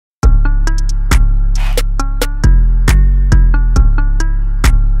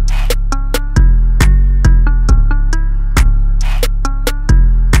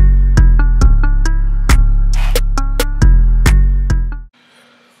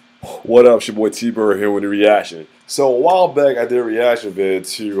What up, it's your boy T-Bird here with a reaction. So a while back I did a reaction video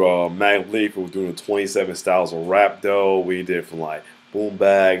to Mac Leaf, who was doing 27 styles of rap though. We did from like boom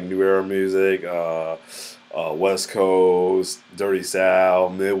bag, new era music, West Coast, Dirty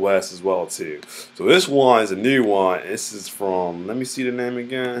South, Midwest as well too. So this one is a new one. This is from, let me see the name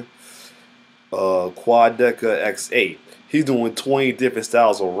again, Quadeca X8. He's doing 20 different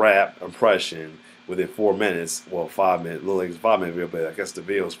styles of rap impression within 4 minutes. Well, 5 minutes, little like 5 minute video, but I guess the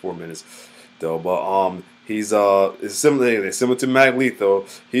video is 4 minutes though. But he's it's similar to Mac Leaf though.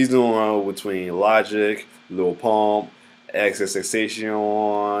 He's doing between Logic, Lil Pump,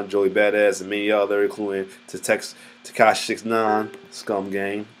 XXXTentacion, Joey Badass, and many other, including Tekashi 6IX9INE, Scum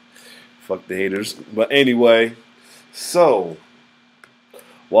Gang. Fuck the haters. But anyway, so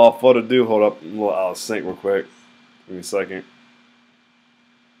without further ado, hold up, I'm a little out of sync real quick. Give me a second.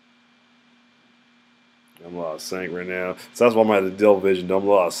 I'm a lot of sync right now, so that's why I'm at the Dell Vision. I'm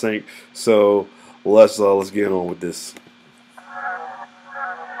a lot of sync. So let's get on with this.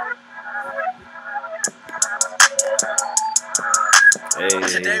 Hey.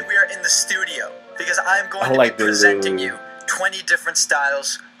 Today we are in the studio because I'm going to be presenting you 20 different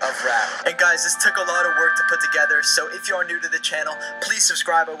styles of rap. And guys, this took a lot of work to put together, so if you are new to the channel, please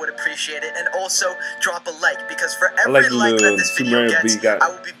subscribe, I would appreciate it. And also drop a like, because for every like that this video gets, I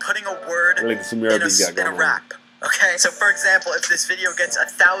will be putting a word in a rap. Okay, so for example, if this video gets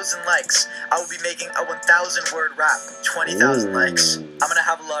 1,000 likes, I will be making a 1,000 word rap. 20,000 likes. I'm gonna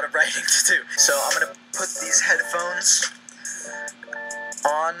have a lot of writing to do. So I'm gonna put these headphones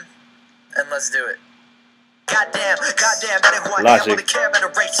on and let's do it. Goddamn, that ain't who I am. Only care about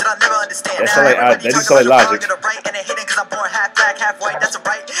a race that I never understand. That's like Logic. And they hating 'cause I'm born half black, half white. That's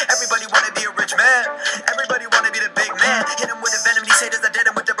alright. Everybody wanna be a rich man. Everybody wanna be the big man. Hit him with a venom, these haters. I did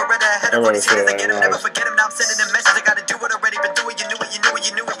him with the Beretta. Head of all these haters, I get him, never forget him. Now I'm sending them messages. I gotta do what I already been doing. You knew it, you knew it,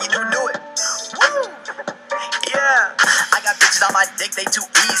 you knew it, you knew it. Woo! Yeah. I got bitches on my dick, they too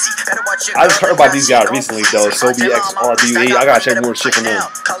easy. Better watch your I just heard about these guys recently though. Sobi X RBE. I gotta check more shit from them.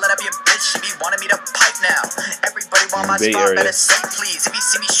 Calling up your bitch, she be wanting me to pipe now. Everybody want my spot, better say please. If you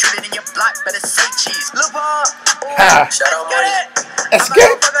see me shooting in your block, better say cheese. Lil Pump, shout out money. That's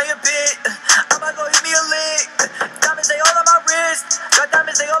good. Fuck on your bitch. I'ma go hit me a lick. Diamonds they all on my wrist. Got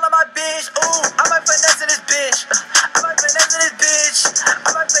diamonds they all on my bitch. Ooh, I might finesse in this bitch. I might finesse in this bitch.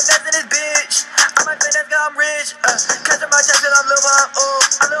 I might finesse in this bitch. I might finesse 'cause I'm rich. Catching my chest and I'm Lil Pump. Ooh,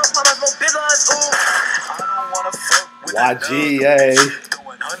 I Lil Pump, I smoke big ones. Ooh, I don't wanna fuck with YGA.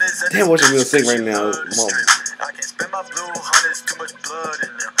 Damn, what you gonna sing right now? I can't spend my blue hundreds, too much blood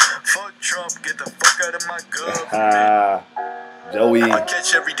in them. Fuck Trump, get the fuck out of my government. Joey. I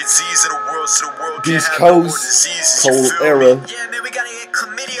catch every disease in the world, so the world East can't Coast, have more diseases. cold era. Yeah, man, we gotta get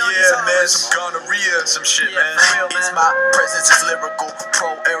chlamydia on these hoes. Man, some gonorrhea and some shit, man. Real, man. My presence is lyrical,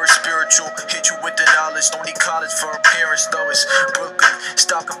 pro-era spiritual. Hit you with the knowledge, don't need college for appearance, though it's Brooklyn.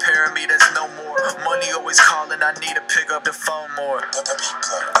 Stop comparing me, there's no more. Money always calling, I need to pick up the phone more.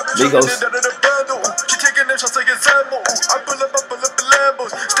 Migos. She taking them shots like a Zambo. I pull up the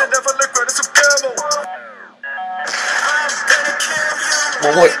Lambos. Stand up for the credit, some camo.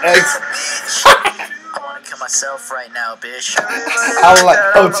 My boy X. I wanna kill myself right now, bitch. I like.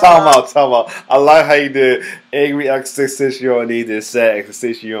 Oh, time out. I like how he did angry XXXTentacion and he did sad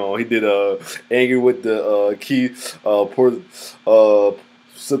XXXTentacion. He did angry with the key subtle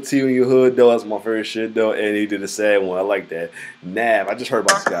in your hood though. That's my favorite shit though. And he did a sad one. I like that. Nav. I just heard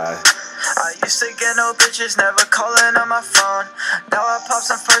about this guy. I used to get no bitches, never calling on my phone. Now I pop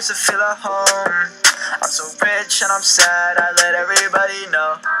some first to feel at home. I'm so rich and I'm sad, I let everybody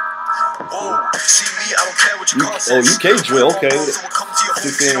know. Whoa, see me, I don't care what you call it. Oh, UK drill, okay.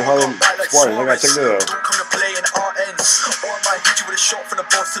 16 Harlem Spartan, I gotta check that out. Don't come to play in RNs. Or I might hit you with a shot from the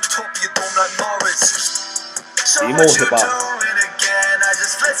boss to the top of your dome like Morris. Emo hip hop.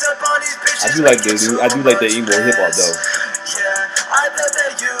 I do like the emo hip hop though. Yeah, I bet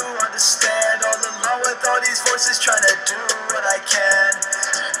that you understand. All along with all these voices trying to do what I can.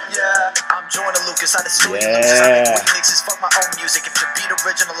 Yeah, I'm Jordan Lucas, I just Lucas. I make remixes, fuck my own music. If you beat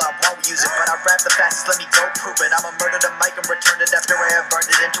original, I won't use it. But I rap the fastest, let me go prove it. I'ma murder the mic and return it after I have burned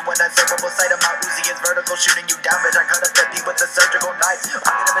it into an unservable sight of my Uzi. It's vertical, shooting you down, bitch. I cut up the beat with a surgical knife. I'm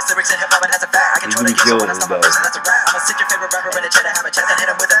gonna miss lyrics in hip hop, and that's a fact. I control the game when I stop my verse, and that's a rap. I'ma sit your favorite rapper in a chair to have a chat and hit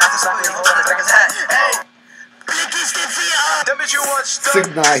him with a massive slap when he holds on his back his hat. Hey!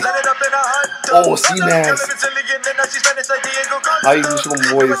 Oh, C-Max. How you show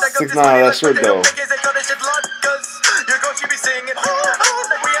my boy 6IX9INE that shirt though?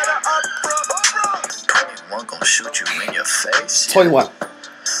 21 gon' shoot you in your face. 21.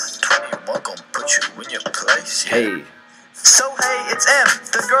 21 gon' put you in your place. Hey. So hey, it's it's him.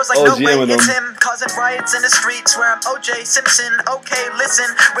 The girls like, no way, it's him. Causing riots in the streets where I'm OJ Simpson. Okay, listen,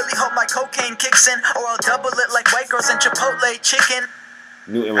 really hope my cocaine kicks in, or I'll double it like white girls in Chipotle chicken.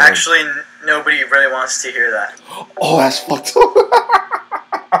 Actually, nobody really wants to hear that. Oh, that's fucked up.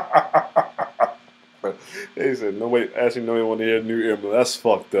 They said nobody want to hear New Eminem. That's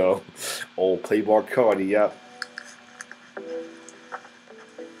fucked up. Oh, Playboy Cardi, yeah.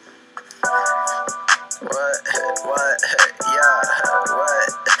 What,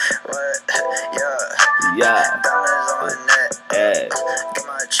 yeah. Diamonds on my neck, Hey. Get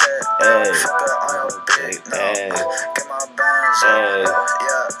my check, Hey. Fuck up on your dick, no. Hey. Get my bands, Hey.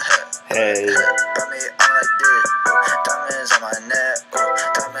 Hey. Got me on my dick, diamonds on my neck,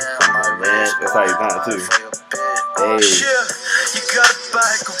 diamonds on my wrist. That's how you got it, too. Hey. Yeah, you gotta buy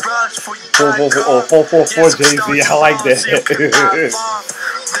a garage for you. 444 JC, I like that.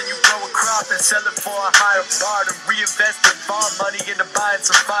 Then you grow a crop and sell it for a higher bar to reinvest the farm money into buying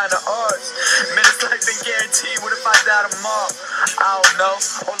some finer arts. Man, it's like they guarantee what if I die tomorrow? I don't know.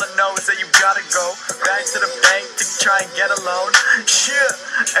 All I know is that you gotta go back to the bank to try and get a loan. Shit,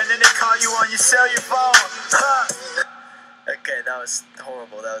 and then they call you on your cellular phone. Okay, that was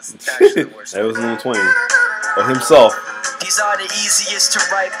horrible. That was actually the worst. That was Lil Twain. Or himself. These are the easiest to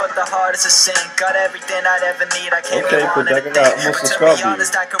write, but the hardest to sing. Got everything I'd ever need. I can't okay, be on anything. But to be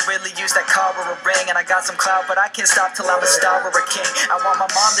honest, I could really use that car or a ring. And I got some clout, but I can't stop till I'm a star or a king. I want my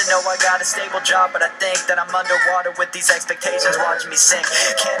mom to know I got a stable job, but I think that I'm underwater with these expectations watching me sink.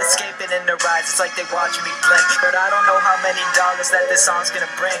 Can't escape it in their eyes, it's like they watching me blink. But I don't know how many dollars that this song's gonna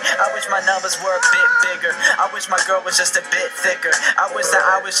bring. I wish my numbers were a bit bigger. I wish my girl was just a bit thicker. I wish that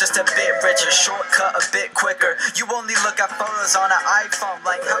I was just a bit richer. Shortcut a bit quicker. You only look at photos on an iPhone.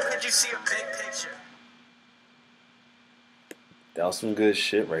 Like, how could you see a big picture? That was some good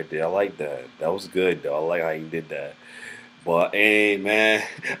shit right there. I like that. That was good though. I like how you did that. But hey man,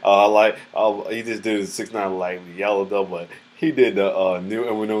 he just did the 6ix9INE like yellow though, but he did the new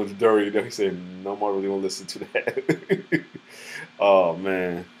Eminem dirty. He said no more really want to listen to that. Oh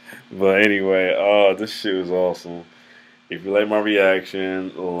man. But anyway, this shit was awesome. If you like my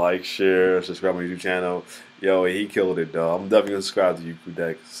reaction, like, share, subscribe to my YouTube channel. Yo, he killed it, though. I'm definitely gonna subscribe to you, Quad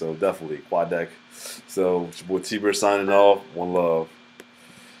Deck. So definitely, Quad Deck. So it's your boy T-Bird signing off. One love.